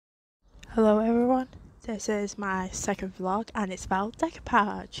Hello everyone, this is my second vlog and it's about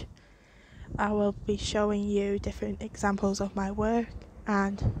decoupage. I will be showing you different examples of my work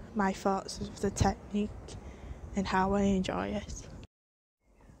and my thoughts of the technique and how I enjoy it.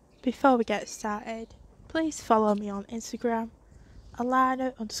 Before we get started, please follow me on Instagram,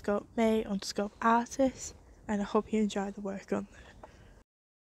 Alannah_May_artist, and I hope you enjoy the work on there.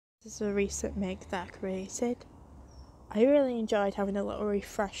 This is a recent make that I created. I really enjoyed having a little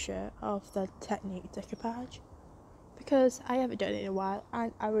refresher of the technique decoupage because I haven't done it in a while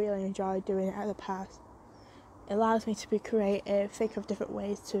and I really enjoyed doing it in the past. It allows me to be creative, think of different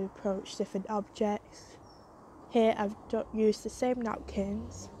ways to approach different objects. Here I've used the same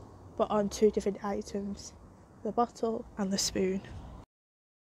napkins but on two different items, the bottle and the spoon.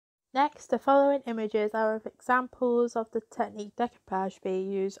 Next, the following images are of examples of the technique decoupage being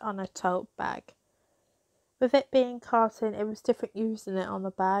used on a tote bag. With it being cotton, it was different using it on the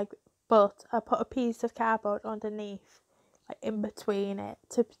bag, but I put a piece of cardboard underneath, like in between it,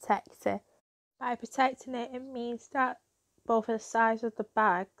 to protect it. By protecting it, it means that both of the sides of the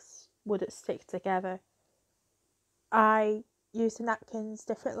bags wouldn't stick together. I used the napkins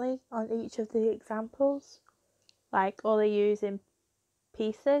differently on each of the examples, like only using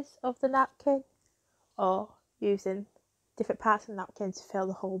pieces of the napkin or using different parts of the napkin to fill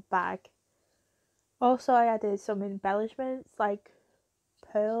the whole bag. Also, I added some embellishments like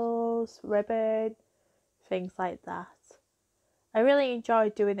pearls, ribbon, things like that. I really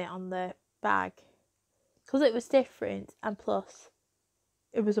enjoyed doing it on the bag because it was different, and plus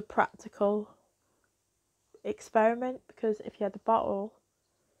it was a practical experiment because if you had a bottle,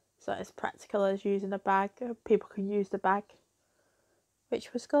 it's not as practical as using a bag. People can use the bag,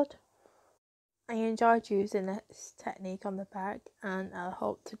 which was good. I enjoyed using this technique on the bag and I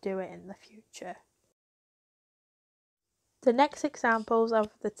hope to do it in the future. The next examples of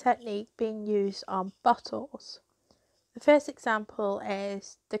the technique being used on bottles. The first example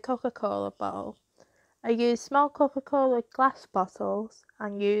is the Coca-Cola bottle. I used small Coca-Cola glass bottles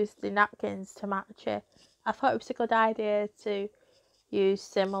and used the napkins to match it. I thought it was a good idea to use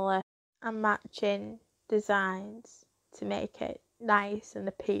similar and matching designs to make it nice and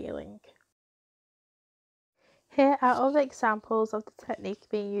appealing. Here are other examples of the technique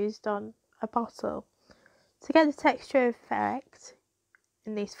being used on a bottle. To get the texture effect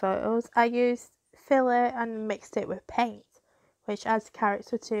in these photos, I used filler and mixed it with paint, which adds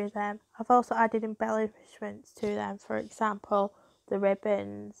character to them. I've also added embellishments to them, for example, the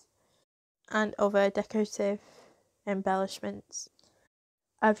ribbons and other decorative embellishments.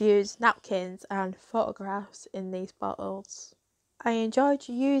 I've used napkins and photographs in these bottles. I enjoyed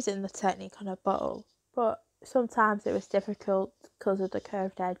using the technique on a bottle, but sometimes it was difficult because of the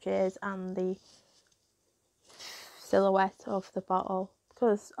curved edges and the silhouette of the bottle,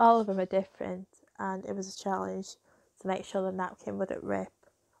 because all of them are different and it was a challenge to make sure the napkin wouldn't rip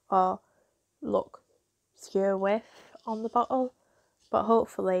or look skew with on the bottle, but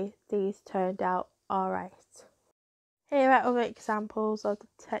hopefully these turned out alright. Here are other examples of the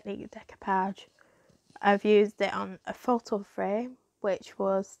technique decoupage. I've used it on a photo frame, which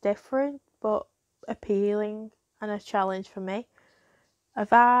was different but appealing and a challenge for me. A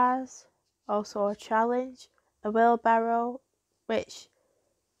vase, also a challenge. A wheelbarrow, which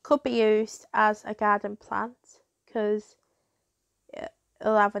could be used as a garden plant because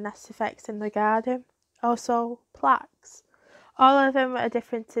it'll have a nice effect in the garden. Also plaques. All of them are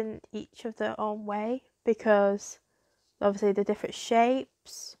different in each of their own way because obviously the different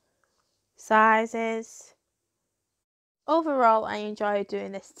shapes, sizes. Overall, I enjoy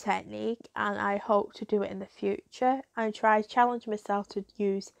doing this technique and I hope to do it in the future and try to challenge myself to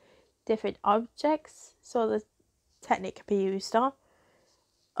use different objects so the technique can be used on.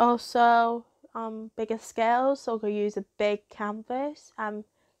 Also on bigger scales, so I'm going to use a big canvas and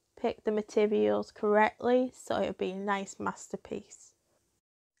pick the materials correctly so it'll be a nice masterpiece.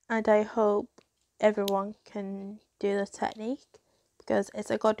 And I hope everyone can do the technique because it's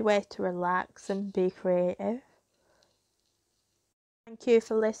a good way to relax and be creative. Thank you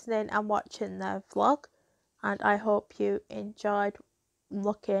for listening and watching the vlog, and I hope you enjoyed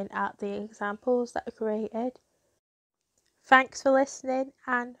looking at the examples that I created. Thanks for listening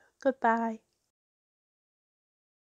and goodbye.